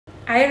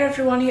Hiya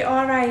everyone, you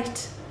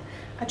alright?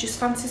 I just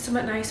fancy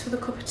something nice with a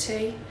cup of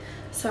tea,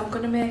 so I'm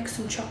going to make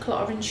some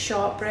chocolate orange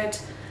shortbread.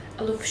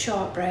 I love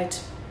shortbread,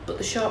 but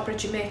the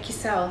shortbread you make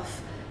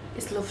yourself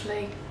is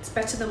lovely. It's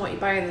better than what you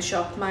buy in the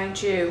shop,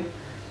 mind you.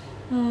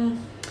 No,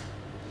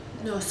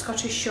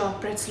 Scottish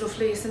shortbread's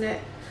lovely, isn't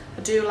it?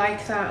 I do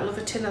like that. I love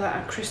a tin of that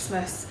at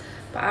Christmas,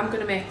 but I'm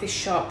going to make this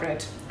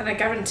shortbread and I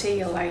guarantee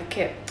you'll like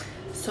it.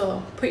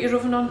 So put your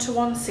oven on to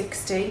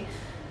 160.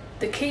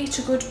 The key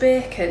to good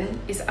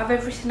baking is have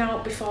everything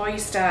out before you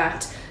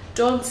start.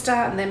 Don't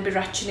start and then be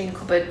ratcheting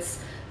cupboards.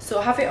 So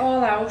have it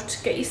all out,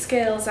 get your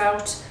scales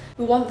out.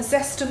 We want the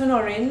zest of an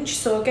orange,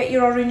 so get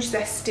your orange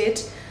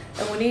zested.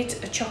 And we need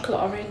a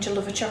chocolate orange. I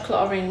love a chocolate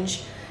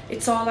orange.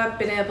 It's all I've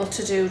been able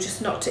to do,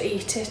 just not to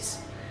eat it.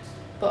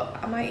 But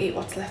I might eat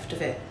what's left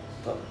of it,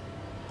 but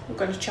we're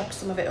going to chop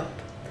some of it up.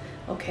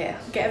 Okay,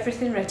 get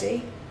everything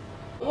ready.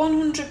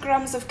 100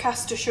 grams of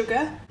caster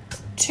sugar,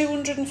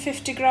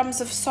 250 grams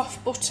of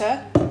soft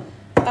butter,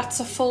 that's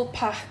a full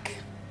pack,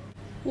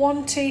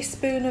 1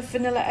 teaspoon of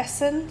vanilla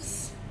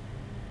essence.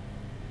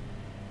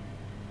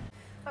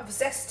 I've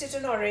zested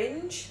an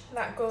orange,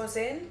 that goes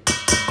in.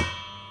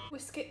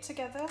 Whisk it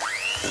together.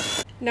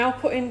 Now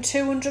put in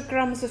 200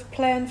 grams of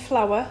plain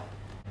flour.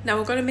 Now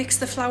we're going to mix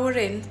the flour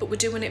in, but we're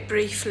doing it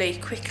briefly,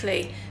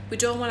 quickly. We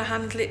don't want to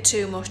handle it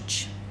too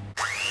much.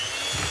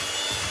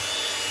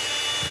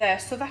 There,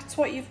 so that's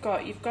what you've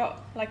got. You've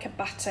got like a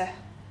batter,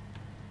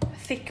 a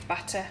thick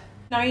batter.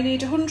 Now you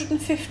need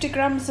 150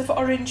 grams of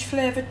orange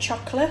flavoured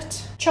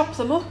chocolate. Chop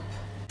them up.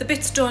 The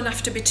bits don't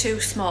have to be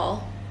too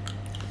small.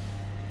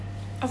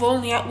 I've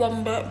only had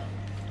one bit,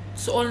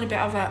 so only a bit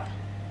of that.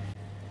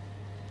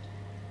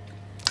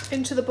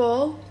 Into the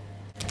bowl.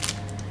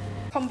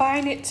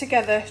 Combine it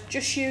together,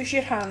 just use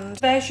your hand.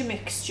 There's your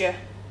mixture.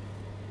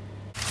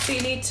 So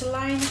you need to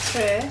line the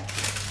tray.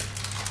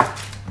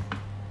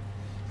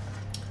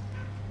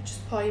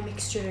 Just pour your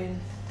mixture in.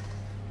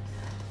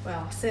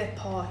 Well, I say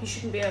pour, you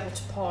shouldn't be able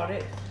to pour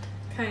it.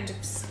 Kind of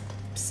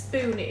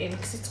spoon it in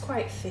because it's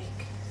quite thick.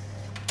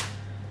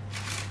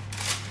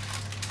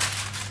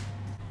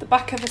 The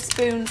back of a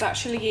spoon's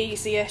actually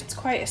easier, it's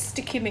quite a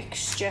sticky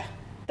mixture.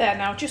 There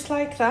now, just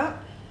like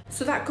that.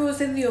 So that goes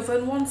in the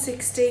oven,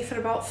 160 for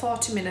about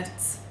 40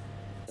 minutes.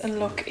 And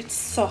look, it's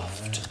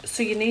soft,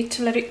 so you need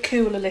to let it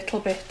cool a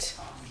little bit.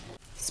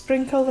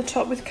 Sprinkle the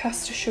top with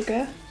caster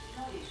sugar.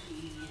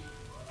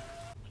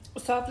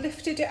 So I've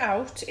lifted it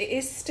out, it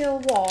is still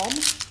warm.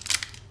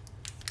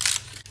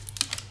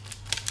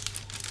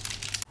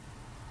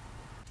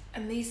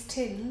 And these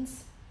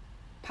tins,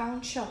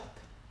 pound shop,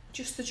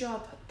 just the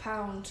job,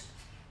 £1.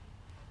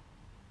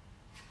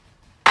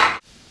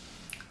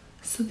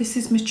 So this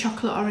is my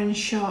chocolate orange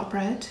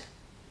shortbread.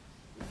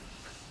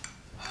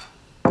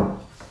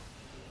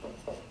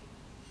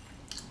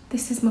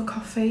 This is my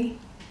coffee.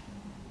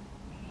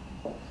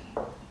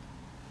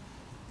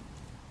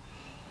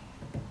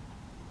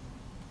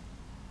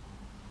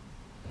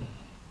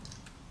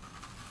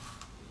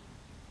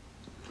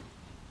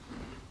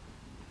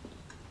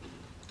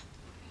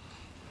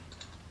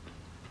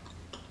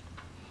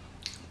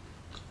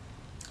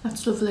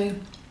 That's lovely.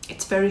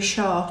 It's very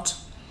short.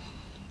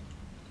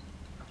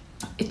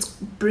 It's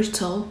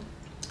brittle,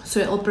 so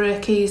it'll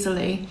break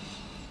easily.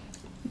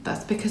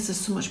 That's because there's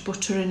so much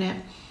butter in it,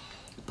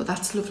 but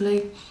that's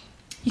lovely.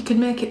 You can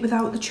make it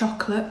without the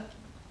chocolate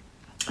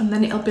and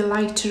then it'll be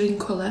lighter in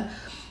colour.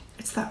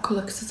 It's that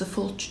colour because there's a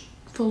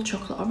full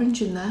chocolate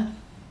orange in there,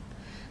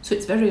 so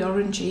it's very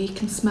orangey. You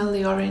can smell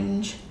the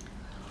orange.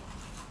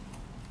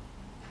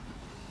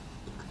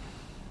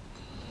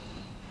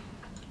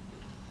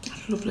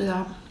 That's lovely,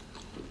 that.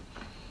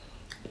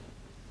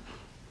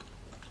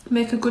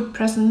 Make a good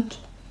present.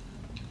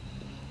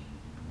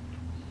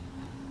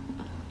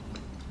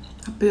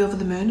 I'd be over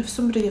the moon if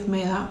somebody gave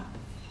me that.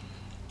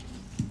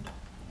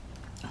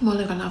 I'm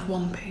only gonna have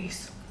one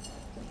piece.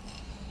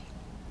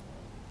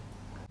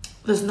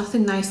 There's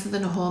nothing nicer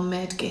than a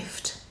homemade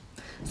gift.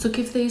 So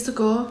give these a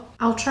go.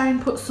 I'll try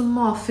and put some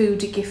more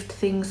foodie gift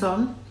things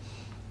on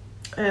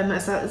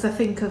as I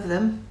think of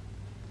them.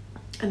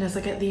 And as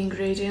I get the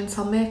ingredients,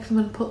 I'll make them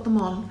and put them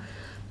on.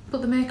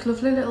 But they make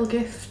lovely little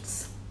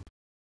gifts.